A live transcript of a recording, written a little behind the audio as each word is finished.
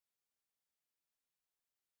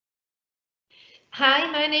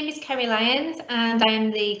Hi, my name is Kerry Lyons and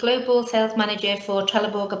I'm the Global Sales Manager for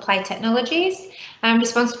Trelleborg Applied Technologies. I'm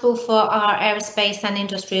responsible for our aerospace and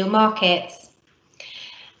industrial markets.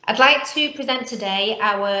 I'd like to present today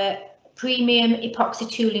our premium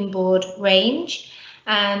epoxy tooling board range,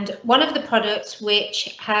 and one of the products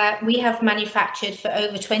which we have manufactured for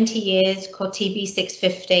over 20 years called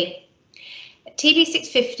TB650.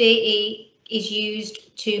 TB650 is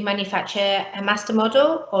used to manufacture a master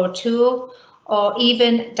model or a tool or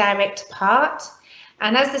even direct part.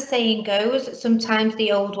 And as the saying goes, sometimes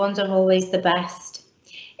the old ones are always the best.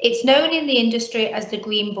 It's known in the industry as the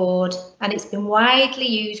green board, and it's been widely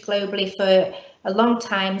used globally for a long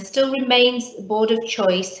time, still remains the board of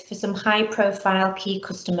choice for some high profile key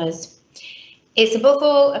customers. It's above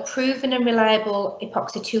all a proven and reliable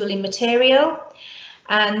epoxy tooling material,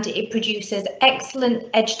 and it produces excellent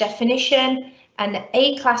edge definition and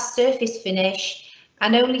A-class surface finish,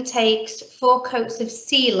 and only takes 4 coats of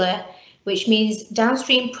sealer, which means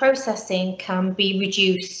downstream processing can be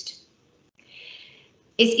reduced.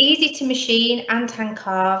 It's easy to machine and hand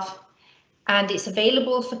carve, and it's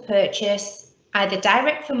available for purchase either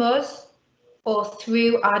direct from us or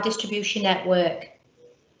through our distribution network.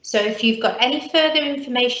 So if you've got any further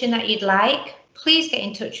information that you'd like, please get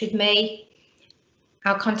in touch with me.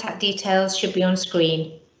 Our contact details should be on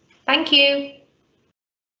screen. Thank you.